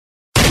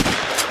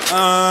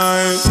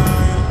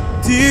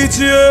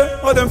DJ,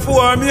 what them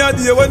for me a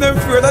day when them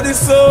afraid of the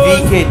sun.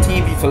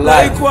 VKTV for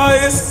life.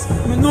 Likewise,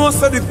 me know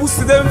so the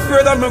pussy them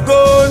afraid of me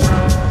gun.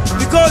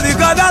 Because the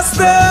God has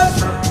step,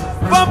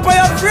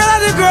 vampire afraid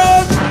of the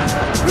ground.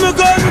 Me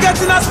gun get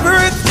in a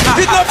spirit,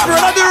 it not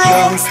afraid of the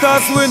road.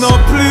 Gangsters we no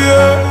play,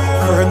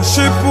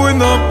 friendship we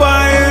no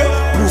buy.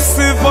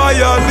 Pussy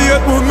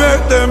violate, we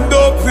make them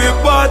dopey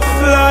bad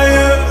fly.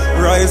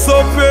 Rise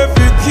up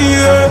every key,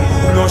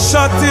 no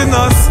shot in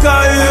the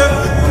sky.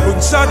 Put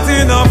shot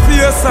in a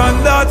face and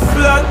that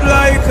flat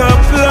like a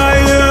fly.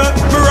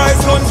 Me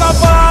rise guns a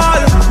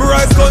ball, me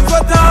rise guns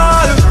a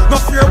tall. No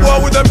fear boy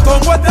with them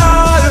tongue with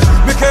all.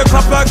 Me can't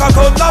clap like a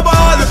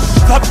thunderball.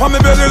 Tap on me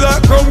belly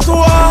like ground to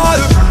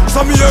wall.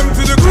 So me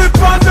empty the clip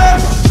on them.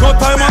 No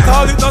time at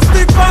all, it no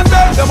stick on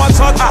them. Them a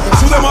chat,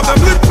 to them have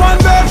them lip on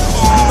them.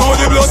 Now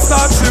the blood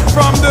starts ship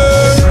from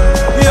them.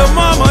 Your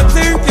mama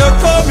think you're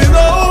coming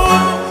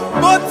home,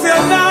 but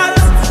you're not.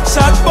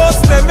 Shot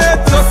bust them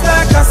head just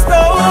like a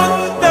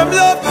stone. Them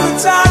love to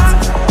chat,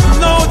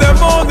 now them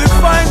only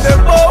find them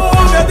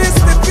home. Yeah, this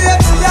the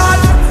patriot.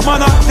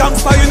 Man a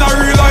gangster in a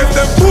real life,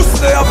 them pussy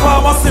they a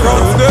pharmacy.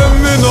 Round them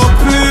me no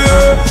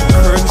play,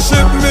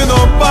 friendship me no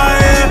buy.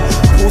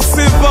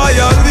 Pussy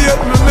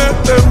violate me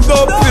make them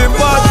dopey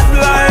bad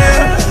fly.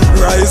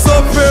 Rise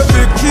up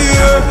every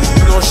key,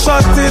 no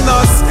shot in the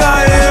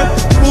sky.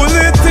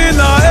 Bullet in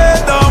the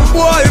head and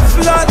boy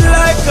flat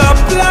like a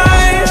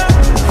fly.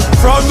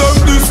 From them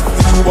this,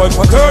 one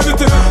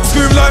fraternity.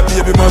 Scream like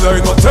baby mother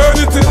in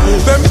maternity.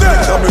 Them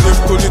dead and me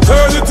live to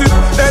eternity.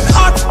 Then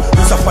hot,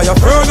 it's a fire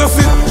furnace.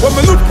 When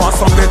me look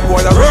past some dead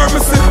boy that hurt me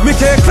see. Me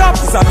can't clap,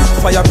 it's a big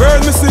fire burn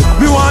me see.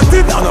 Me want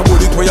it and a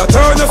bullet where you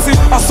turn you see.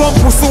 A some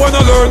pussy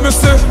wanna learn me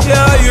see.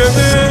 Yeah, hear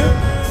me?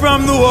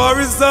 From the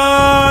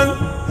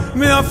horizon,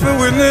 me have to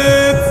win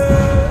it.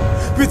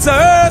 With a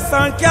hearse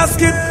and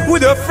casket,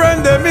 with a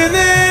friend them in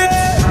it.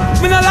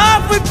 Me not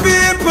laugh with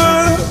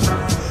people.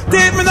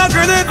 Take me not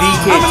grenade,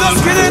 I'm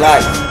not skinny.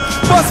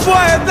 Bust boy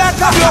head like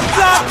a blood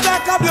clot,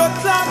 like a blood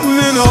clot.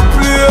 Me no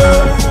play,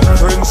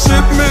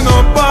 friendship me no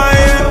buy.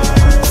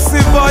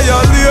 See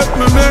violate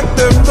me make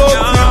them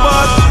dopey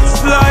bad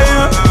fly.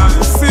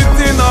 Sit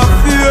in a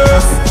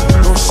face,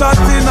 no shot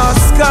in a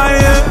sky.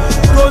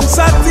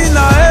 Gunshot in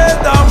a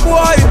head and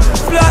boy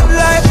flat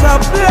like a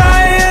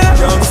fly.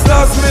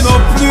 Gangsters me no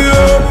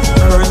play,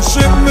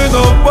 friendship me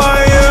no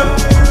buy.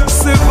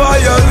 See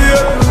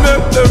violate me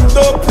make them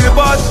dopey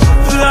bad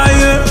fly.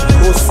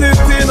 Go sit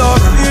in a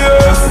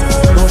face,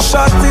 no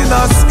shot in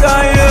a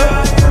sky.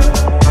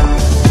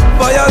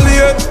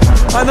 Violate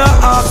and I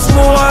ask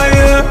me why.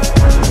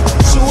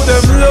 Show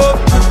them love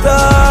to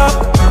talk.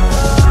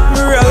 Me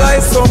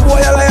realize some boy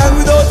a lion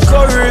without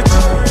courage.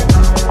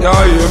 You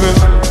hear me?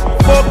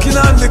 Fucking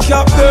on the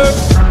cap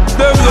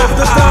them love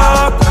to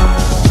talk.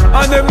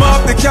 And them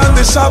have the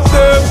candy shop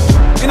them.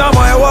 In a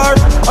my war,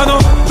 I know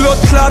blood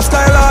clot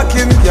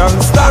skylarking.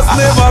 Gangsters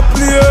never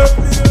play.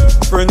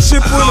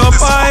 Friendship will not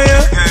buy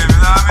it. You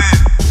know what I mean?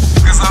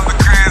 Because I'm the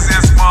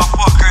craziest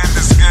motherfucker in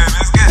this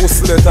game.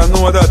 Pussy let I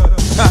know that.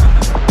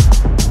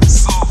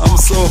 I'm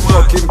so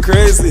fucking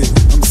crazy.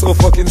 I'm so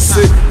fucking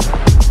sick.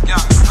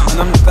 And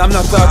I'm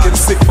not talking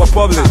sick for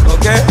public,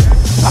 okay?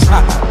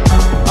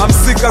 I'm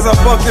sick as a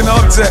fucking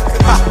object.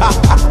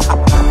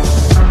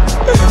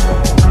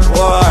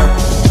 Why?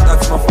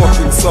 That's my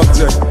fucking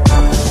subject.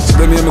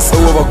 Them hear me so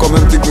overcome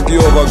and think we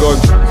give over gun.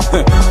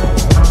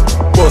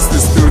 Bust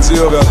this till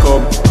Jehovah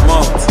come.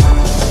 Mount.